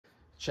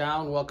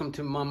Ciao and welcome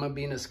to Mama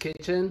Bina's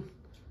kitchen.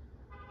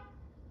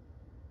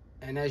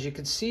 And as you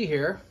can see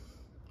here,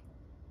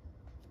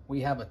 we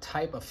have a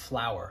type of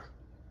flour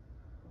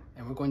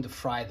and we're going to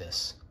fry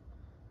this.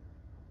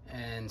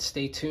 And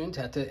stay tuned.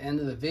 At the end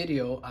of the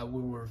video, I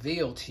will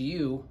reveal to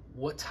you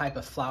what type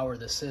of flour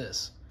this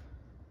is.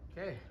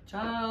 Okay.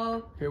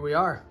 Ciao. Here we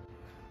are.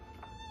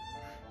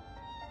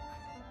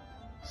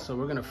 So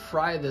we're gonna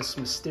fry this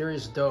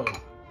mysterious dough.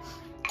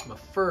 But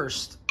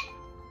first,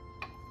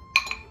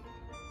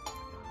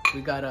 we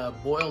gotta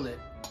boil it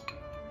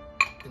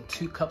in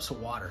 2 cups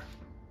of water.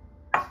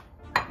 So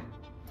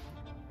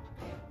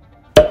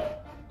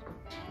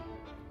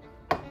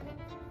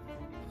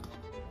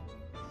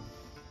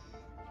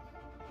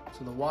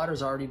the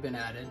water's already been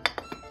added.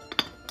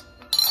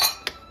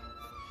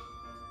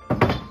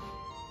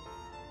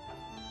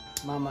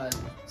 Mama,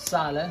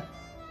 sale.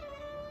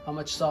 How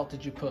much salt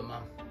did you put,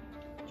 Mom?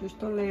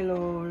 Just a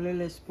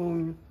little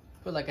spoon.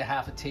 Put like a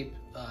half a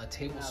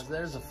tablespoon. Now,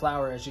 there's the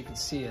flour as you can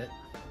see it.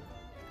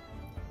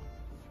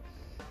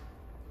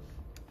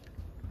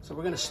 So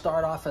we're gonna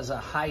start off as a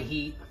high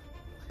heat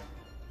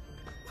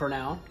for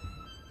now.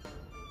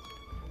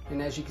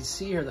 And as you can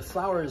see here, the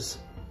flour it's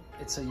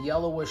a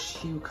yellowish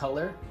hue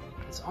color.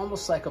 It's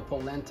almost like a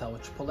polenta,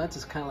 which polenta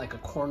is kind of like a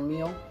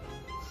cornmeal.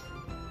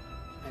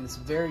 And it's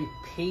very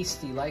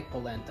pasty like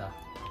polenta.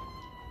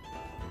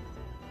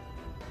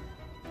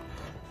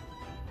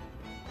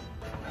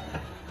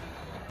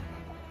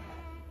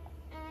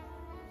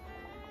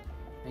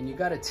 And you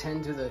gotta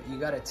tend to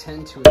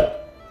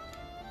it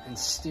and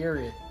stir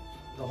it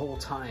the whole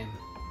time,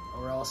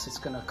 or else it's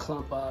gonna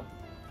clump up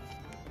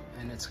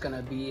and it's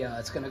gonna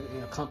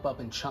clump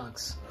up in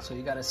chunks. So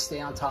you gotta stay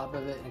on top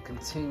of it and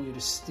continue to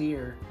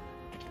stir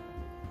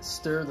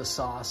the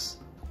sauce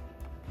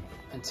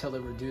until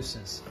it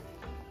reduces.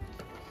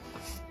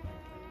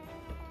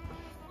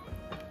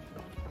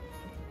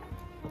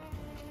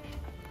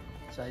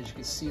 So as you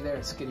can see there,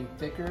 it's getting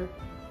thicker,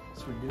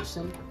 it's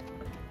reducing.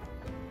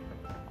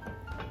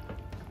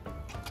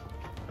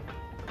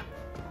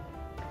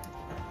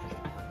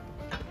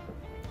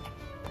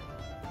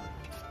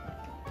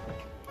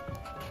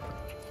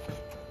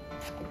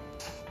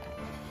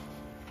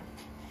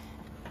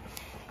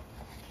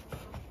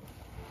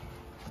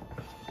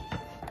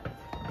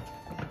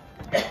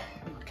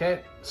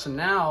 Okay, so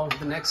now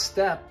the next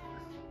step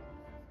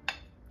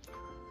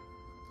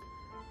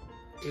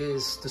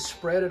is to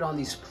spread it on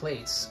these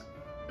plates.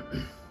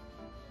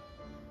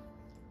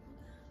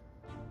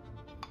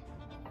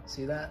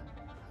 See that?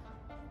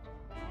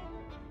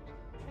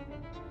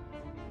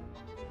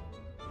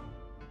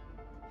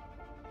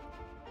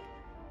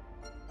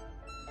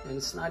 And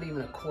it's not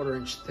even a 1/4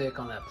 inch thick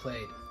on that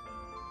plate.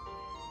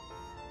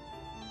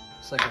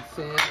 It's like a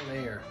thin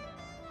layer.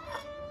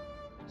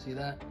 See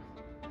that?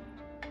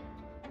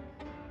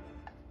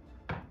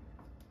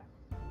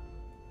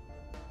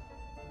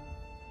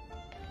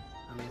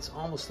 I mean, it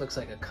almost looks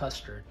like a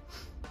custard.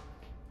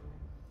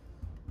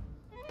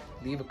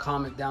 Leave a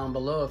comment down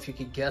below if you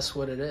could guess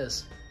what it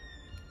is.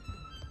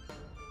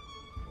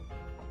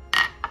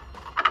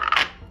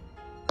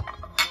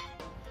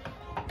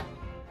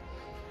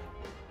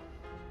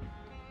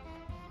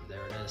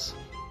 There it is.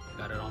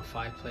 Got it on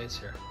 5 plates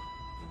here.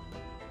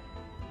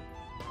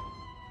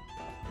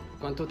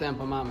 ¿Cuánto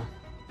tiempo, Mama?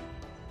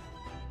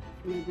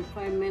 Maybe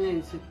 5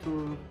 minutes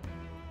to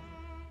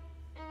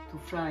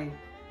fry.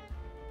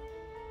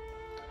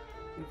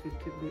 If it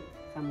could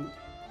become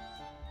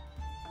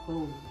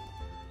cold.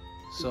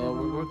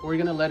 So we're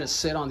gonna let it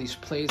sit on these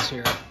plates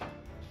here.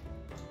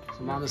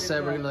 So Mama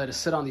said we're gonna let it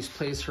sit on these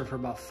plates for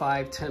about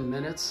 5-10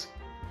 minutes.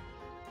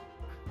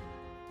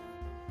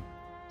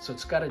 So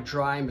it's gotta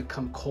dry and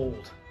become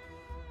cold.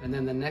 And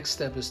then the next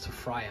step is to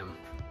fry them.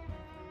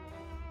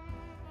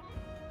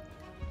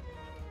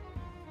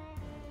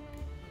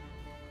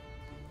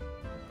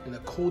 And the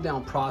cool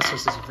down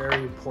process is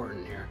very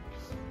important here.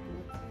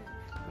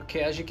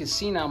 Okay, as you can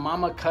see now,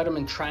 Mama cut them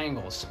in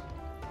triangles.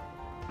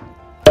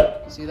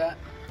 See that?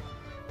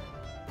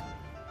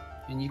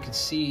 And you can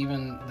see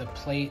even the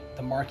plate,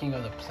 the marking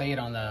of the plate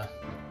on the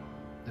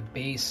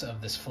base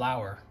of this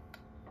flour.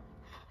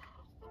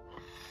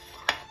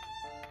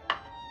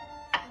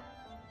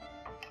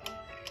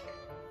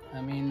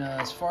 I mean,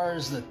 as far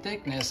as the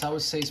thickness, I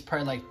would say it's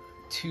probably like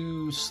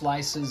 2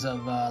 slices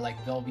of like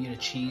Velveeta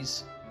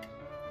cheese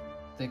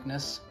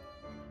thickness.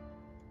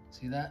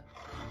 See that?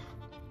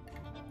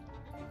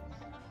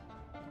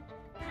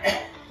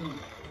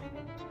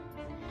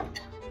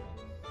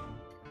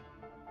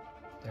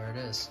 There it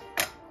is.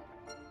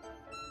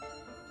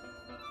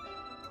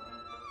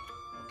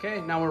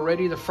 Okay, now we're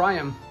ready to fry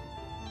them.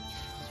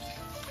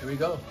 Here we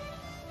go.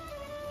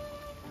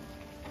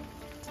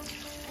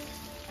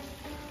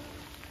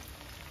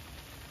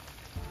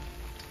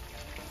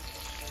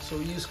 So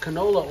we use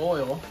canola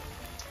oil.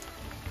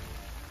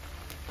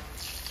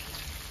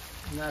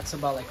 And that's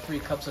about like 3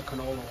 cups of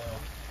canola oil.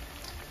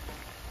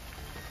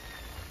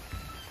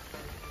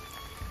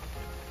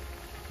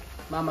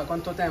 Mamma,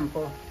 quanto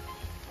tempo?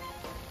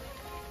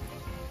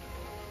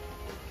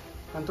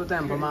 Quanto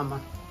tempo,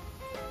 mamma?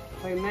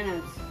 5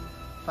 minutes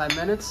 5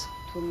 minutes?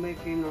 to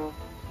make, you know,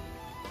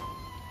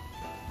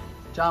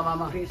 Ciao,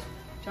 mama. crisp.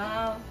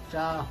 Ciao.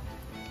 Ciao.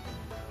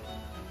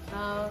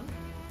 Ciao.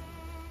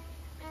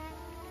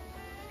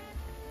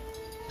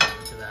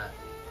 Look at that.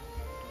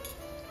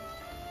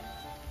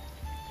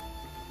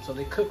 So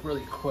they cook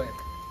really quick.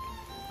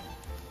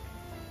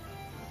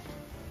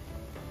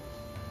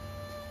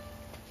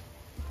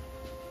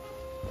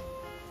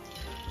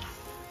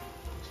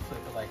 Just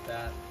flip it like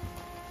that.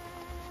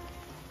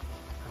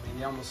 I mean,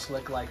 they almost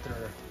look like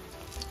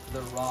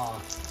they're raw,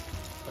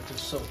 but they're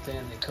so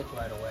thin they cook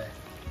right away.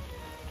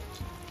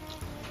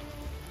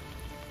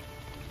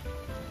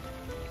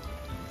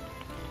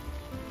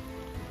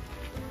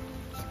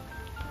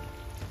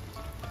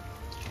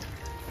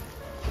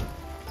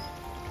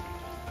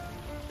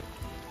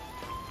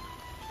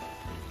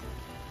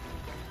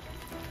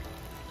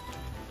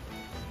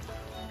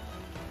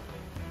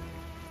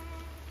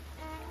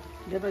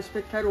 Devo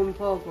aspettare un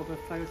poco per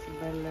fare queste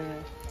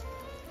belle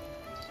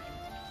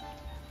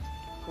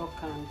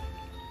croccanti.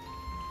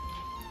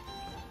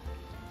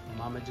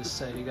 Mama just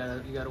said you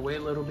gotta wait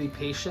a little, be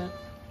patient,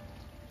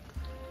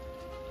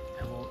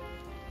 and we'll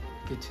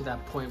get to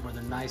that point where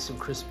they're nice and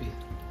crispy.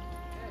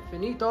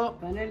 Finito.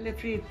 Panelle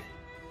fritte.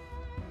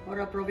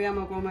 Ora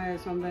proviamo come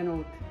sono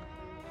venute.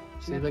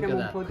 See, look at Mettiamo un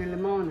that. po' di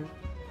limone.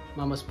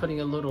 Mama's putting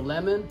a little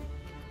lemon.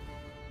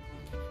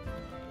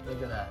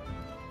 Look at that.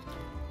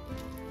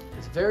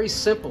 It's very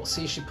simple.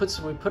 See,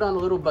 we put on a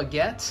little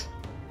baguette.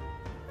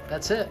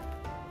 That's it.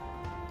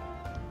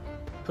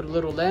 Put a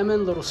little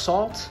lemon, little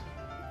salt.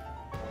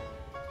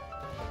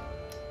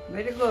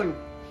 Very good.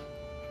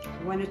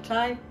 When it's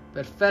time,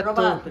 Perfetto.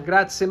 Provate.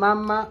 Grazie,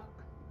 mamma.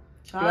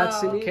 ciao.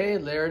 Grazie. Okay,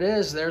 there it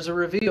is. There's a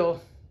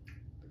reveal.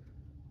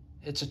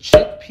 It's a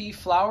chickpea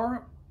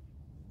flour,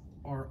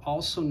 or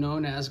also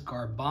known as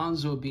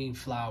garbanzo bean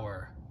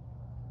flour.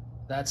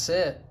 That's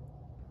it.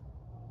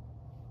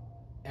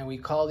 And we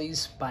call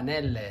these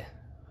panelle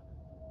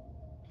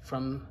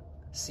from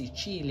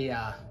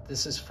Sicilia.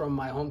 This is from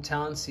my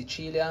hometown,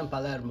 Sicilia and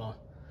Palermo.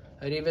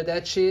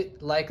 Arrivederci,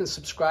 like and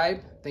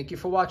subscribe. Thank you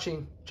for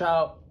watching.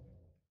 Ciao.